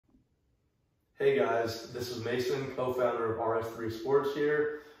Hey guys, this is Mason, co-founder of RS3 Sports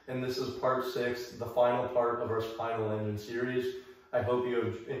here, and this is part 6, the final part of our spinal engine series. I hope you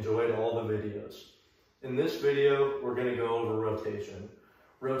have enjoyed all the videos. In this video, we're going to go over rotation.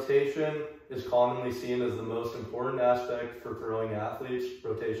 Rotation is commonly seen as the most important aspect for throwing athletes,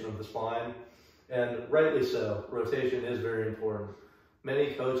 rotation of the spine, and rightly so, rotation is very important.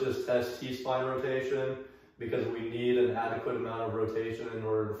 Many coaches test T-spine rotation because we need an adequate amount of rotation in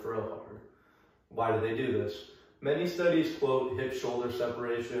order to throw hard. Why do they do this? Many studies quote hip-shoulder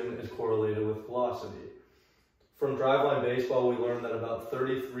separation is correlated with velocity. From driveline baseball, we learned that about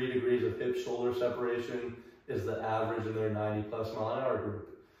 33 degrees of hip-shoulder separation is the average in their 90+ mile-an-hour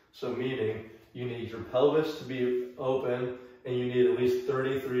group. So meaning you need your pelvis to be open and you need at least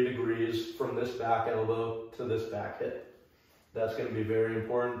 33 degrees from this back elbow to this back hip. That's going to be very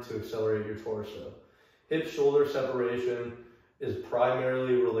important to accelerate your torso. Hip-shoulder separation is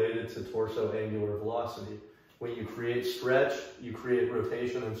primarily related to torso angular velocity. When you create stretch, you create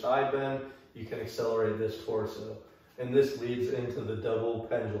rotation and side bend, you can accelerate this torso. And this leads into the double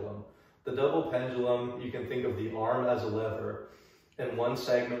pendulum. The double pendulum, you can think of the arm as a lever, and one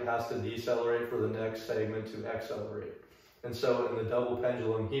segment has to decelerate for the next segment to accelerate. And so in the double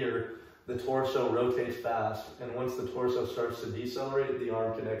pendulum here, the torso rotates fast, and once the torso starts to decelerate, the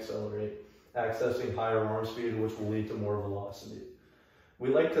arm can accelerate, accessing higher arm speed, which will lead to more velocity. We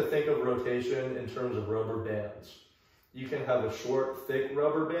like to think of rotation in terms of rubber bands. You can have a short, thick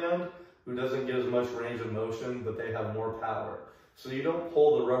rubber band who doesn't get as much range of motion, but they have more power. So you don't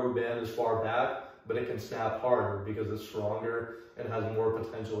pull the rubber band as far back, but it can snap harder because it's stronger and has more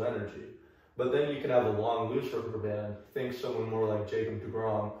potential energy. But then you can have a long, loose rubber band. Think someone more like Jacob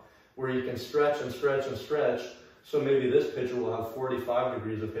DeGrom, where you can stretch and stretch and stretch. So maybe this pitcher will have 45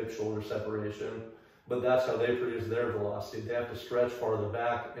 degrees of hip-shoulder separation, but that's how they produce their velocity. They have to stretch farther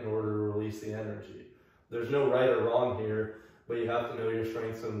back in order to release the energy. There's no right or wrong here, but you have to know your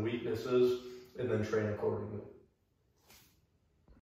strengths and weaknesses and then train accordingly.